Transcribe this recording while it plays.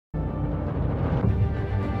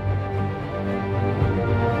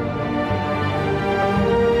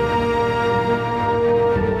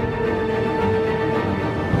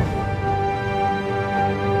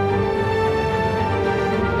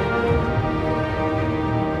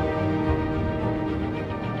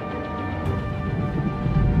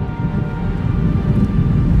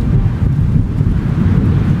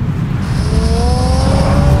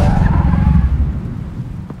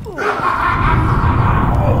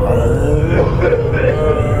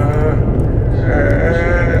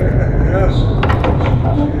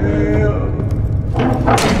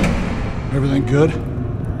good?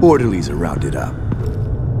 Orderlies are rounded up.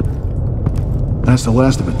 That's the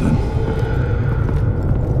last of it, then.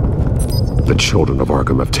 The children of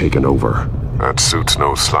Arkham have taken over. That suit's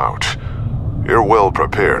no slouch. You're well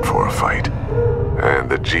prepared for a fight. And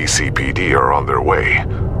the GCPD are on their way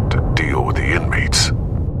to deal with the inmates.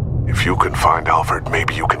 If you can find Alfred,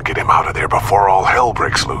 maybe you can get him out of there before all hell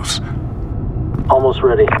breaks loose. Almost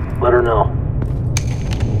ready. Let her know.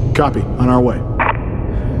 Copy. On our way.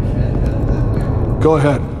 Go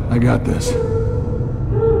ahead. I got this.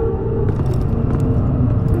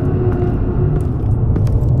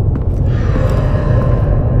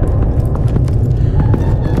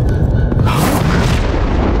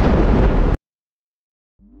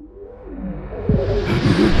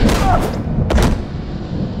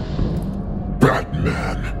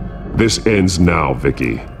 Batman. This ends now,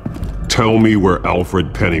 Vicky. Tell me where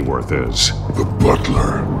Alfred Pennyworth is. The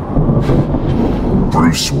butler.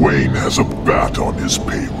 Bruce Wayne has a bat on his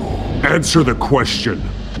payroll. Answer the question.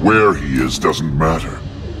 Where he is doesn't matter.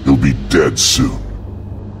 He'll be dead soon.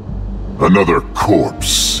 Another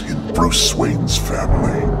corpse in Bruce Wayne's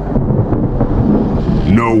family.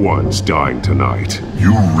 No one's dying tonight.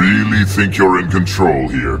 You really think you're in control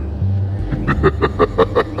here?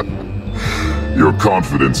 Your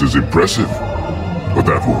confidence is impressive, but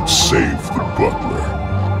that won't save the butler,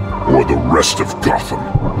 or the rest of Gotham.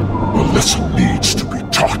 A lesson needs to be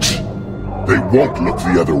taught. They won't look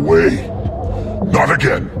the other way. Not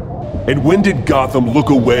again. And when did Gotham look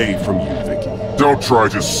away from you, Vicky? Don't try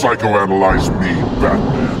to psychoanalyze me,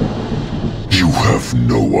 Batman. You have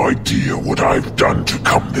no idea what I've done to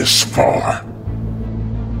come this far.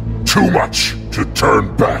 Too much to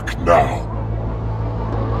turn back now.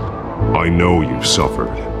 I know you've suffered.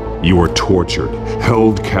 You were tortured,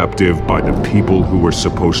 held captive by the people who were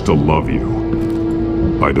supposed to love you.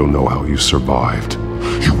 I don't know how you survived.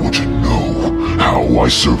 You want to know how I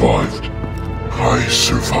survived? I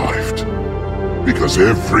survived because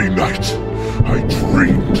every night I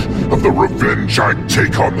dreamed of the revenge I'd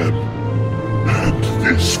take on them. And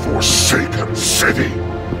this forsaken city.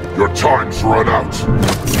 Your time's run out.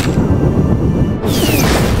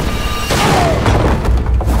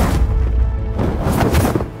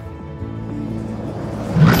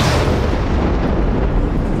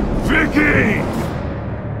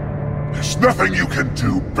 There's nothing you can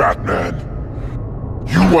do, Batman.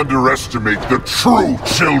 You underestimate the true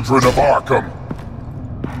children of Arkham.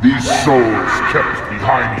 These souls kept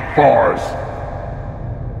behind bars.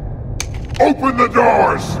 Open the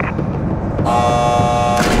doors!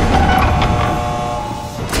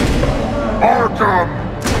 Arkham!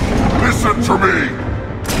 Listen to me!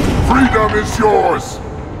 Freedom is yours!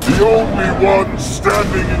 The only one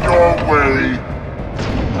standing in your way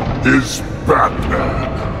is Batman.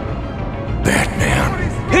 Batman.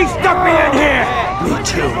 He stuck me in here! Me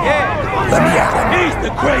too. Let me at him. He's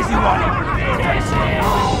the crazy one!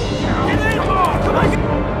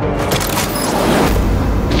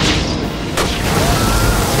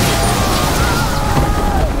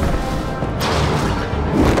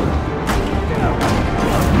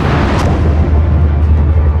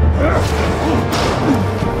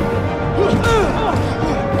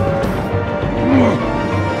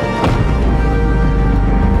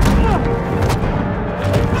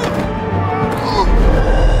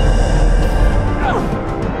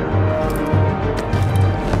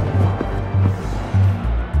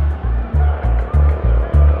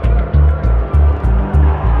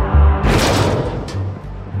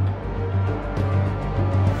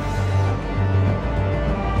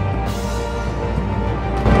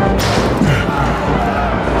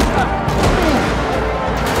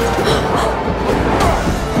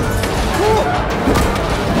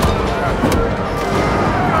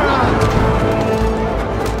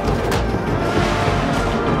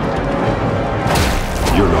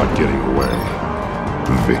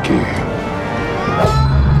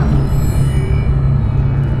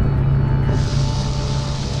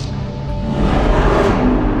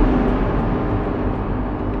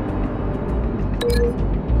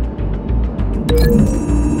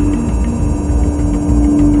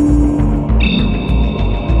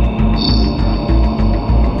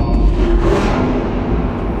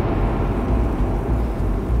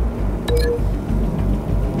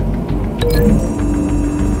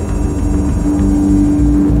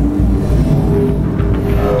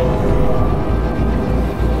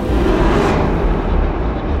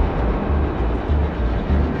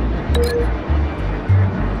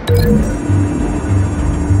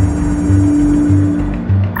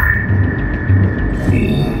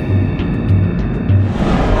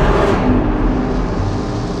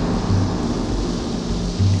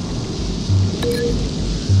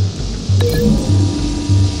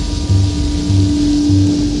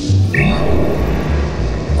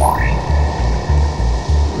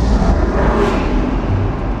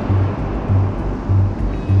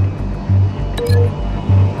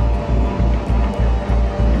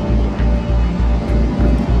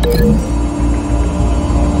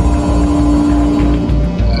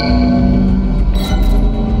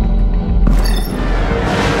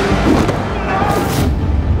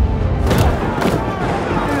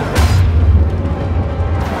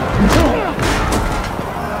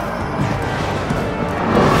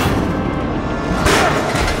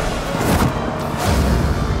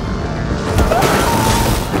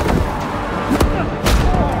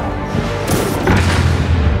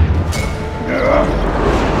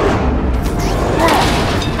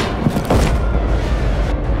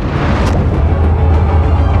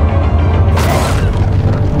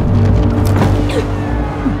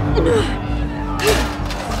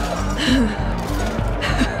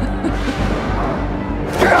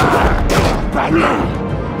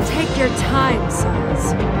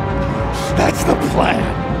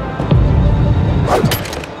 plan.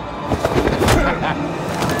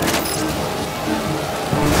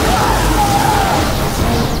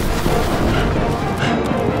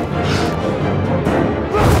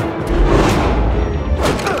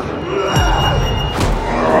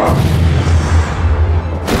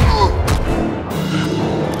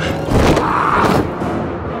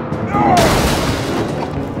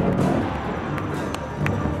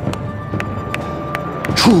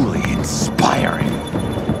 Truly inspiring.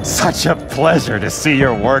 Such a pleasure to see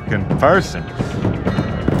your work in person.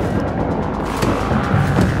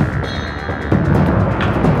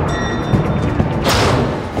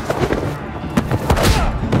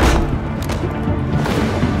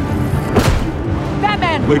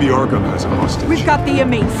 Batman! Lady Arkham has a hostage. We've got the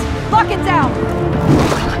inmates. Lock it down!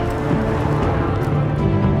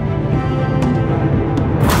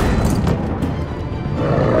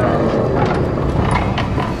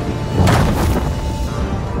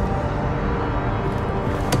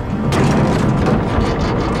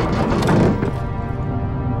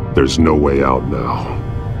 There's no way out now.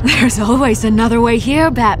 There's always another way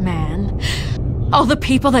here, Batman. All the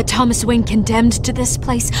people that Thomas Wayne condemned to this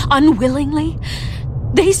place unwillingly,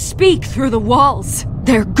 they speak through the walls.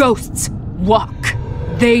 Their ghosts walk.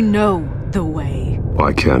 They know the way.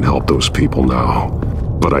 I can't help those people now,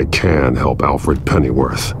 but I can help Alfred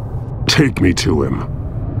Pennyworth. Take me to him.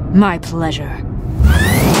 My pleasure.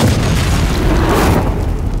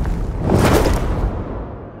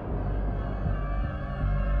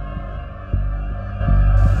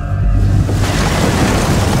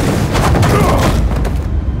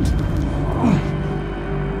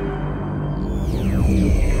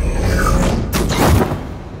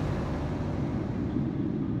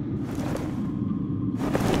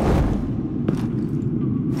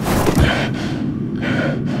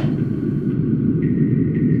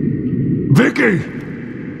 Vicky!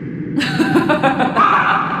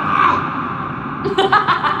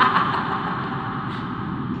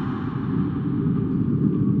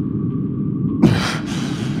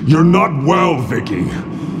 You're not well, Vicky.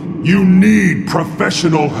 You need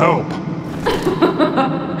professional help.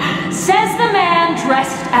 Says the man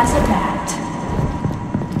dressed as a bat.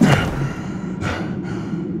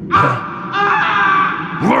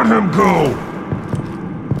 Let him go!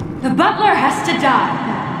 The butler has to die.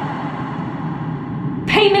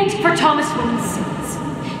 Payment for Thomas Wayne's sins.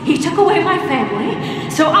 He took away my family,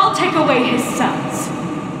 so I'll take away his sons.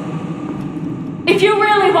 If you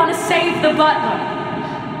really want to save the butler,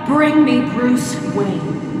 bring me Bruce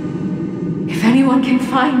Wayne. If anyone can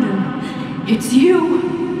find him, it's you.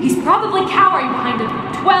 He's probably cowering behind a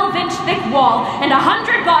 12-inch thick wall and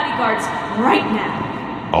 100 bodyguards right now.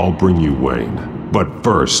 I'll bring you Wayne, but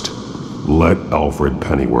first, let Alfred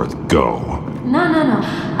Pennyworth go. No.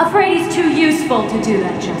 Afraid he's too useful to do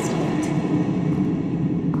that just yet.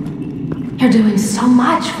 You're doing so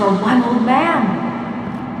much for one old man.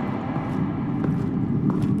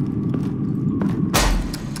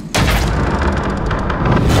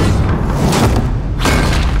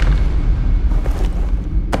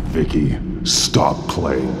 Vicky, stop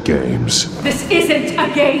playing games. This isn't a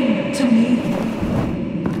game to me.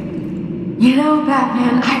 You know,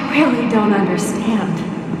 Batman, I really don't understand.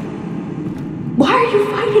 Why are you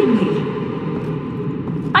fighting me?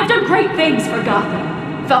 I've done great things for Gotham.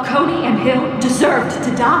 Falcone and Hill deserved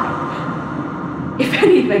to die. If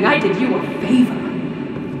anything, I did you a favor.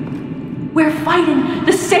 We're fighting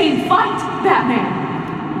the same fight, Batman.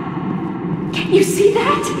 Can't you see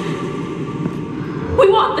that? We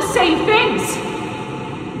want the same things.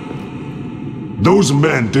 Those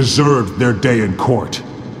men deserved their day in court,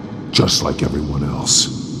 just like everyone else.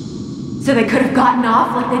 So they could have gotten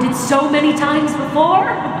off like they did so many times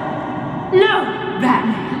before? No,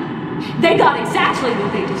 Batman. They got exactly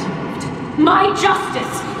what they deserved. My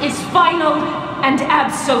justice is final and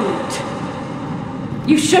absolute.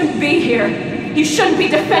 You shouldn't be here. You shouldn't be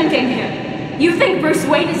defending him. You think Bruce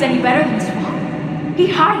Wayne is any better than his father? He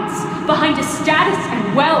hides behind his status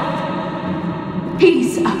and wealth.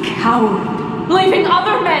 He's a coward, leaving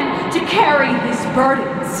other men to carry his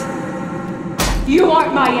burdens. You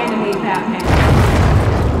aren't my enemy, Batman.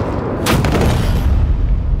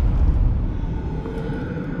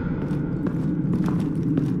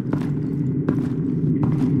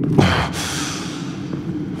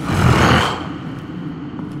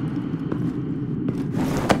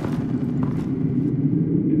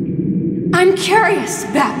 I'm curious,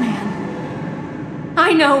 Batman.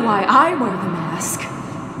 I know why I wear the mask.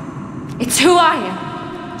 It's who I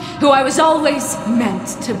am, who I was always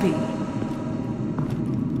meant to be.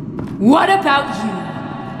 What about you?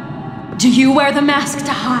 Do you wear the mask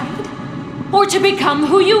to hide? or to become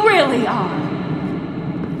who you really are?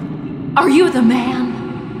 Are you the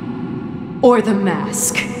man or the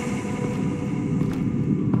mask?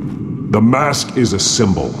 The mask is a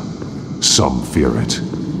symbol. Some fear it,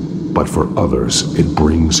 but for others, it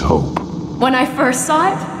brings hope. When I first saw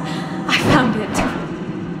it, I found it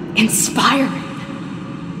inspiring.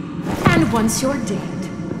 And once you're dead,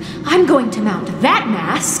 I'm going to mount that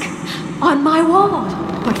mask on my wall.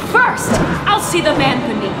 But first, I'll see the man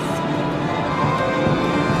beneath.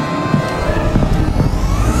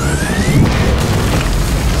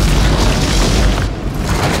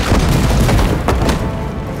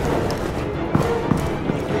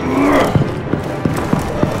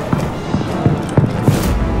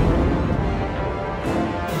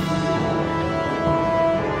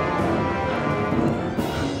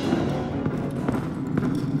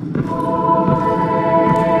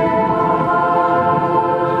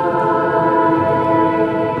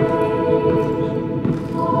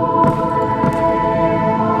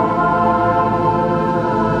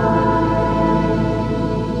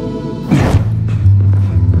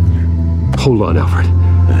 Hold on, Alfred.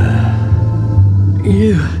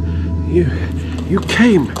 You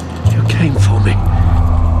came for me.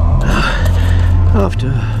 After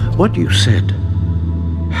what you said,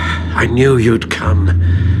 I knew you'd come.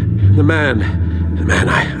 The man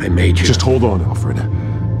I made you. Just hold on, Alfred.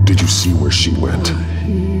 Did you see where she went?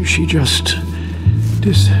 She just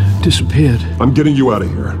disappeared. I'm getting you out of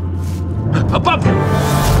here. Above you!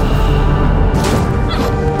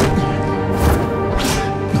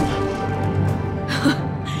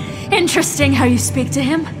 Interesting how you speak to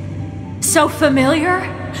him. So familiar.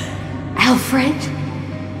 Alfred.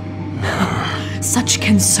 Such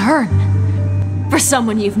concern for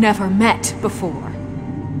someone you've never met before.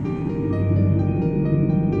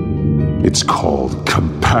 It's called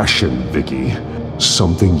compassion, Vicky.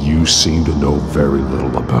 Something you seem to know very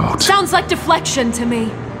little about. Sounds like deflection to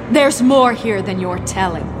me. There's more here than you're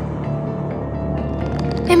telling.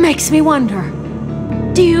 It makes me wonder,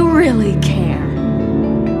 do you really care?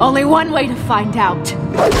 Only one way to find out.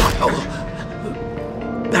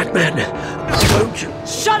 That man, don't you?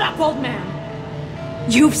 Shut up, old man!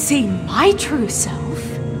 You've seen my true self.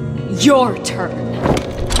 Your turn.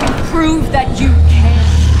 Prove that you can.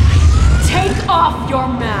 Take off your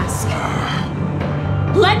mask.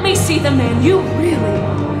 Let me see the man you really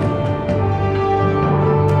are.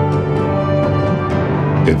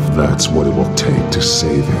 If that's what it will take to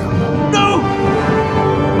save him. No!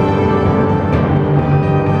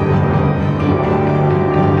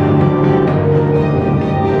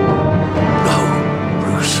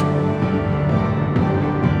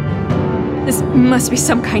 This must be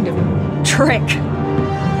some kind of trick.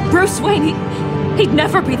 Bruce Wayne, he'd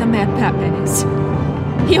never be the man Batman is.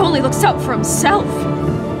 He only looks out for himself.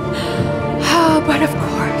 But of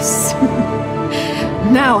course.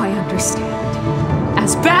 Now I understand.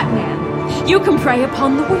 As Batman, you can prey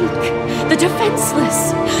upon the weak, the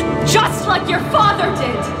defenseless, just like your father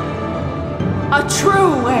did. A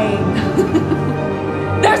true Wayne.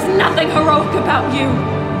 There's nothing heroic about you.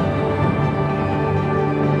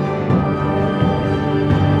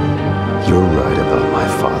 You're right about my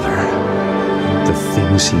father. The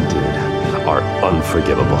things he did are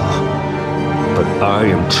unforgivable. But I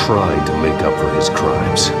am trying to make up for his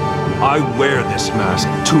crimes. I wear this mask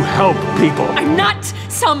to help people. I'm not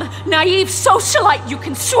some naive socialite you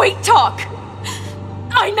can sweet talk.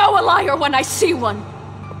 I know a liar when I see one.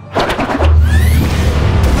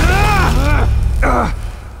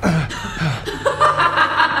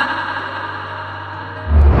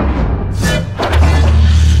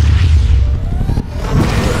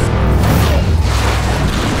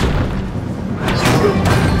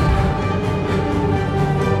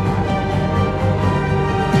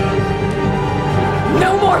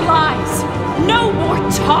 No more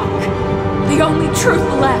talk! The only truth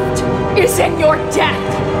left is in your death!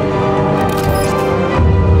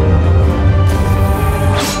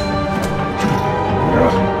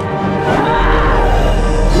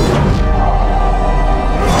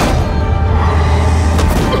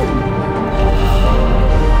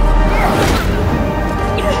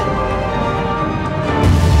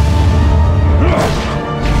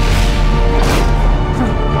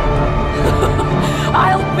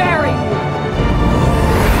 I'll bury you!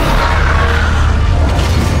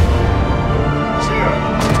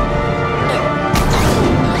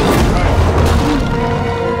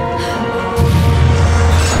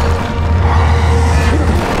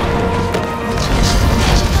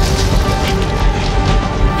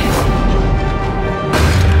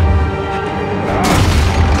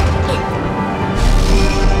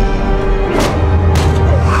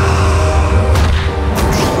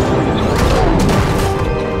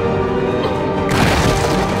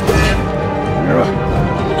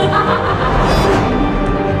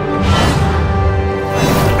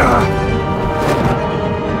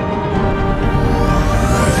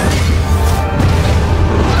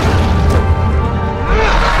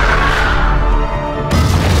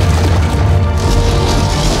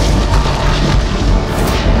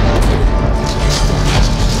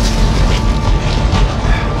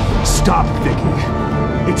 Stop,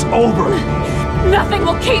 Vicky. It's over. Nothing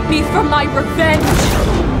will keep me from my revenge.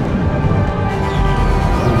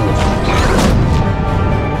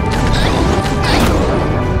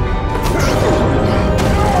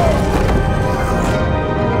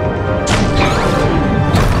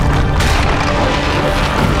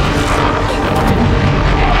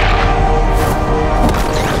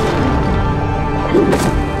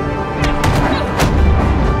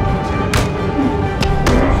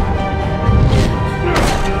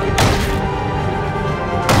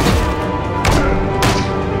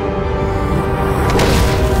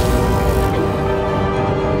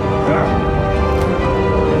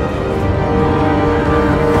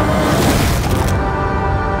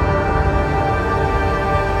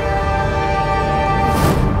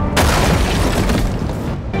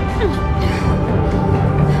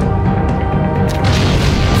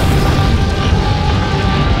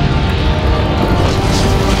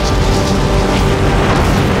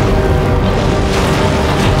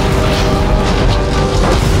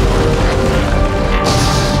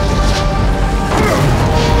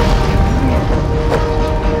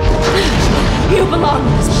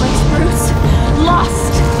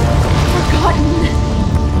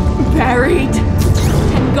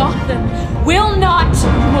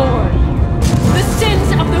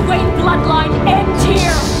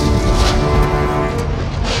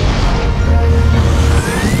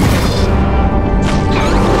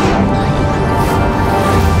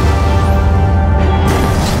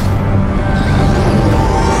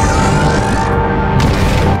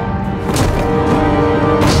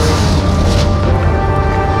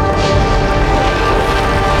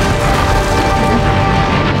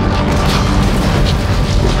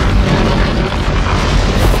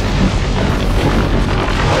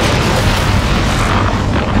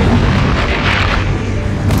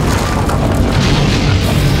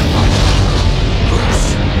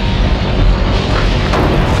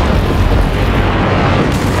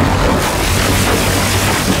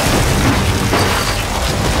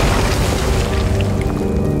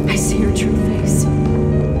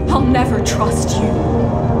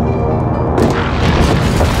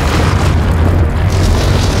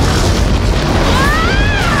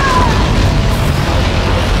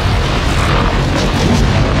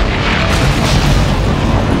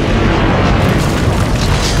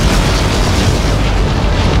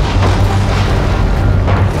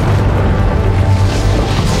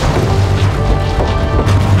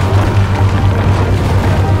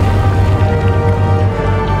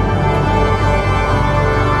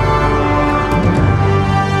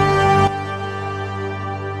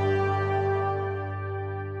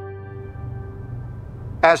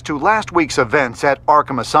 As to last week's events at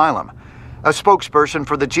Arkham Asylum, a spokesperson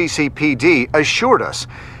for the GCPD assured us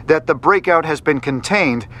that the breakout has been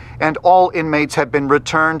contained and all inmates have been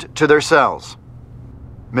returned to their cells.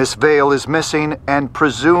 Miss Vale is missing and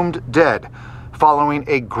presumed dead following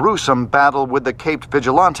a gruesome battle with the caped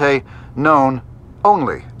vigilante known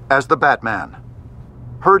only as the Batman.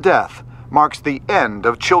 Her death marks the end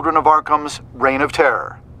of Children of Arkham's reign of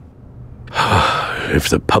terror. If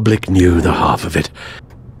the public knew the half of it.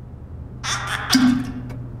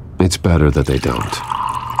 It's better that they don't.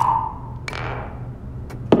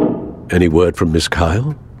 Any word from Miss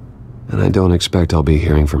Kyle? And I don't expect I'll be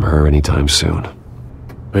hearing from her anytime soon.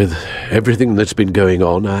 With everything that's been going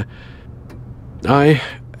on, I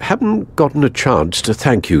haven't gotten a chance to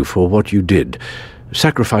thank you for what you did,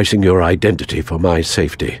 sacrificing your identity for my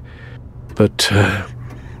safety. But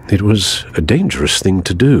it was a dangerous thing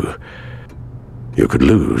to do. You could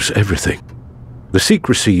lose everything. The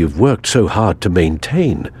secrecy you've worked so hard to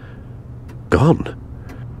maintain. Gone.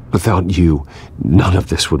 Without you, none of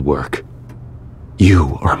this would work.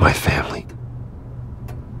 You are my family.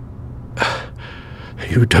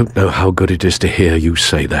 You don't know how good it is to hear you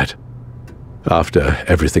say that. After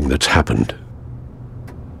everything that's happened.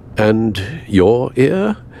 And your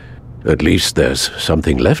ear? At least there's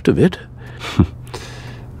something left of it.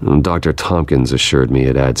 Dr. Tompkins assured me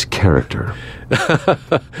it adds character.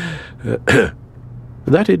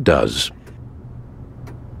 That it does.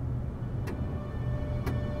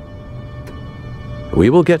 We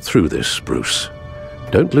will get through this, Bruce.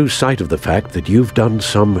 Don't lose sight of the fact that you've done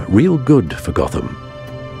some real good for Gotham.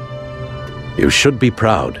 You should be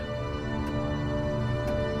proud.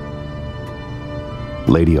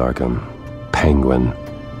 Lady Arkham, Penguin,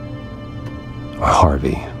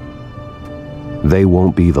 Harvey. They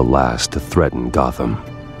won't be the last to threaten Gotham.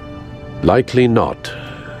 Likely not,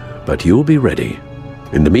 but you'll be ready.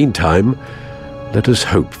 In the meantime, let us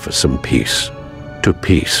hope for some peace. To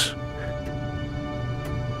peace.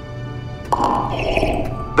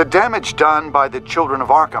 The The damage done by the Children of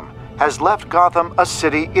Arkham has left Gotham a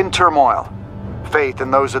city in turmoil. Faith in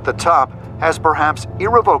those at the top has perhaps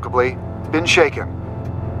irrevocably been shaken.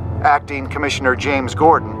 Acting Commissioner James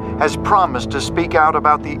Gordon has promised to speak out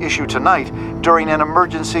about the issue tonight during an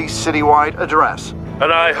emergency citywide address.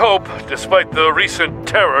 And I hope, despite the recent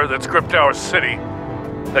terror that's gripped our city,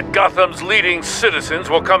 that Gotham's leading citizens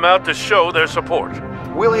will come out to show their support.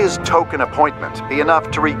 Will his token appointment be enough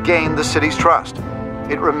to regain the city's trust?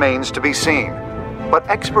 It remains to be seen. But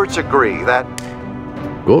experts agree that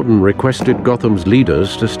Gordon requested Gotham's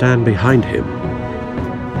leaders to stand behind him.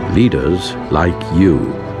 Leaders like you.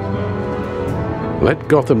 Let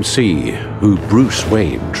Gotham see who Bruce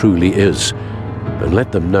Wayne truly is, and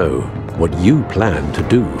let them know what you plan to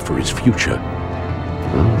do for his future.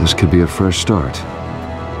 Well, this could be a fresh start.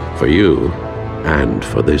 For you, and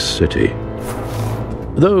for this city.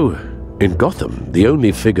 Though, in Gotham, the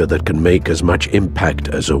only figure that can make as much impact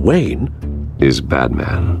as a Wayne is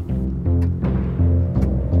Batman.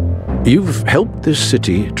 You've helped this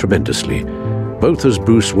city tremendously, both as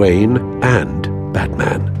Bruce Wayne and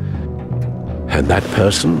Batman. And that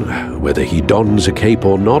person, whether he dons a cape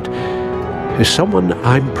or not, is someone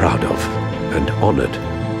I'm proud of and honored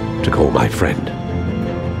to call my friend.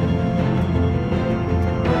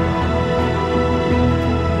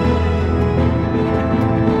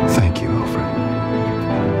 Thank you, Alfred.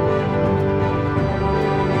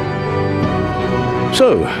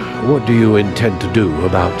 So, what do you intend to do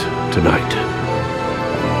about tonight?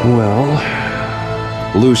 Well,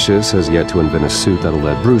 Lucius has yet to invent a suit that'll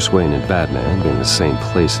let Bruce Wayne and Batman be in the same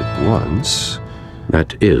place at once.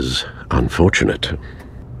 That is unfortunate.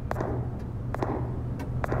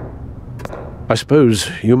 I suppose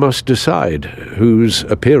you must decide whose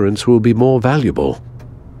appearance will be more valuable.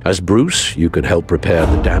 As Bruce, you can help repair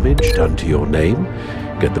the damage done to your name,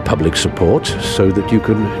 get the public support so that you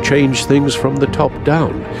can change things from the top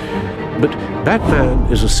down. But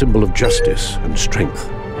Batman is a symbol of justice and strength.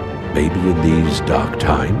 Maybe in these dark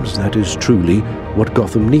times, that is truly what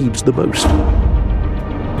Gotham needs the most.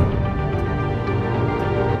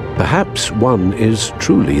 Perhaps one is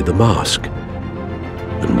truly the mask,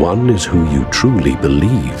 and one is who you truly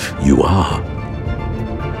believe you are.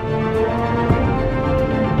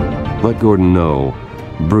 Let Gordon know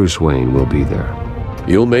Bruce Wayne will be there.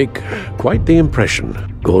 You'll make quite the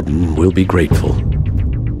impression. Gordon will be grateful.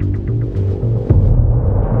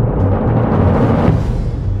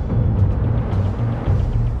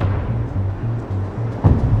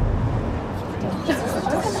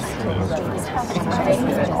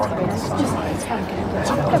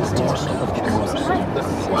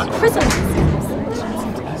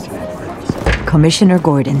 Commissioner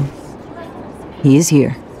Gordon. He is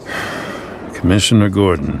here. Commissioner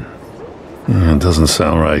Gordon. It doesn't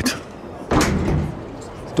sound right.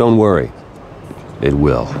 Don't worry. It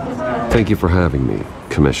will. Thank you for having me,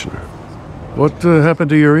 Commissioner. What happened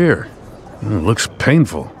to your ear? It looks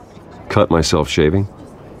painful. Cut myself shaving.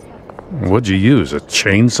 What'd you use, a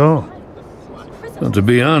chainsaw? Well, to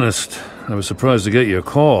be honest, I was surprised to get your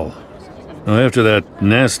call. Now, after that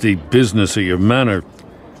nasty business at your manor,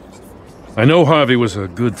 I know Harvey was a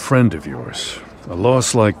good friend of yours. A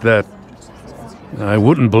loss like that, I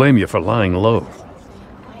wouldn't blame you for lying low.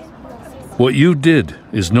 What you did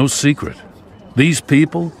is no secret. These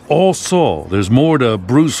people all saw there's more to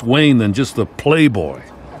Bruce Wayne than just the playboy.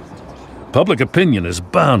 Public opinion is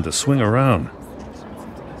bound to swing around.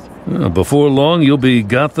 Before long, you'll be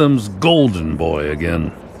Gotham's golden boy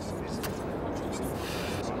again.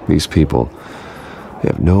 These people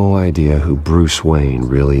have no idea who Bruce Wayne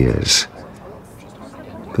really is.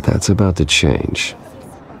 But that's about to change.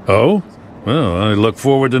 Oh? Well, I look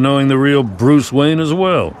forward to knowing the real Bruce Wayne as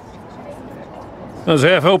well. I was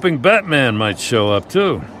half hoping Batman might show up,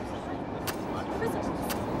 too.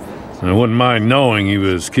 I wouldn't mind knowing he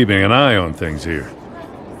was keeping an eye on things here.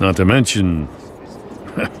 Not to mention,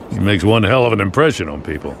 he makes one hell of an impression on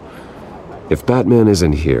people. If Batman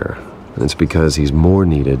isn't here, it's because he's more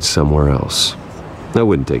needed somewhere else. I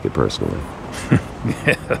wouldn't take it personally.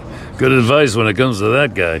 Yeah, good advice when it comes to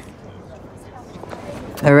that guy.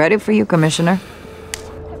 They're ready for you, Commissioner.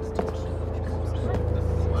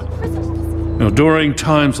 Now, during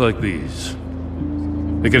times like these,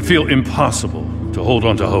 it can feel impossible to hold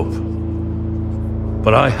on to hope.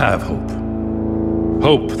 But I have hope.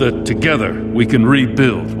 Hope that together we can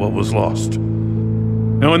rebuild what was lost.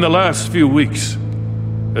 Now, in the last few weeks,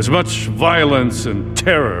 as much violence and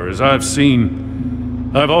terror as I've seen,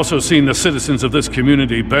 I've also seen the citizens of this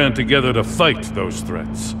community band together to fight those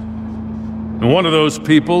threats. And one of those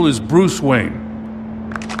people is Bruce Wayne.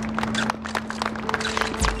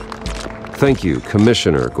 Thank you,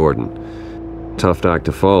 Commissioner Gordon. Tough act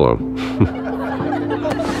to follow.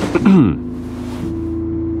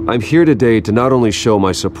 I'm here today to not only show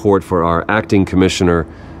my support for our acting commissioner,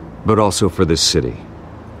 but also for this city.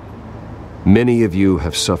 Many of you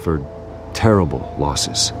have suffered terrible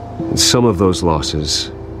losses. And some of those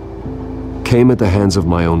losses came at the hands of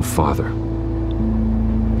my own father,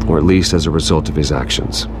 or at least as a result of his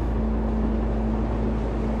actions.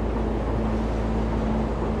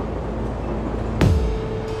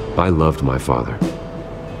 I loved my father,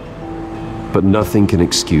 but nothing can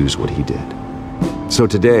excuse what he did. So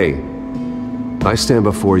today, I stand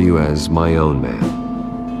before you as my own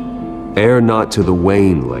man, heir not to the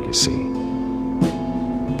Wayne legacy,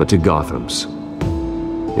 but to Gotham's.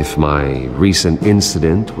 If my recent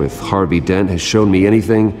incident with Harvey Dent has shown me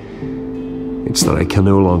anything, it's that I can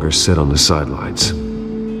no longer sit on the sidelines.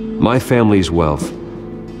 My family's wealth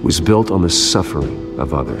was built on the suffering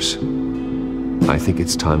of others. I think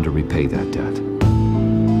it's time to repay that debt.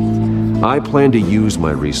 I plan to use my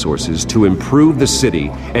resources to improve the city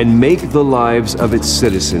and make the lives of its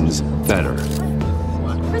citizens better.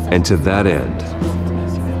 And to that end,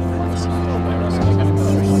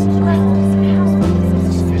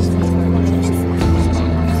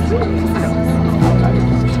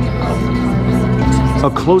 a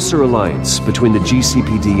closer alliance between the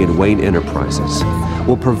GCPD and Wayne Enterprises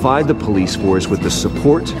will provide the police force with the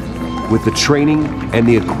support, with the training, and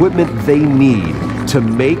the equipment they need to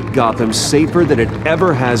make Gotham safer than it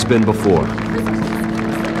ever has been before.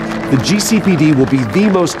 The GCPD will be the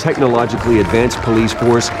most technologically advanced police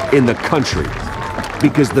force in the country,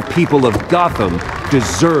 because the people of Gotham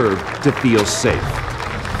deserve to feel safe.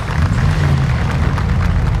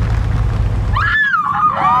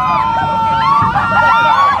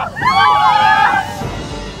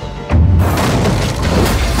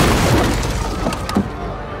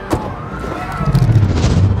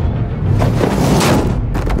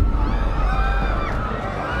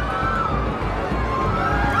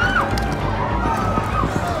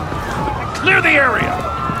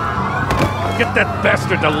 Get that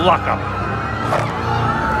bastard to lock up!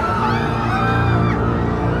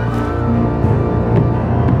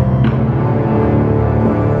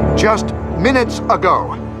 Just minutes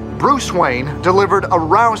ago, Bruce Wayne delivered a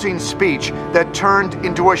rousing speech that turned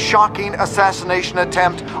into a shocking assassination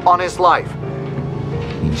attempt on his life.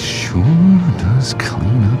 He sure does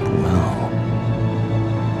clean up well.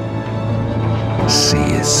 See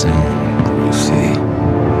you soon, Brucey.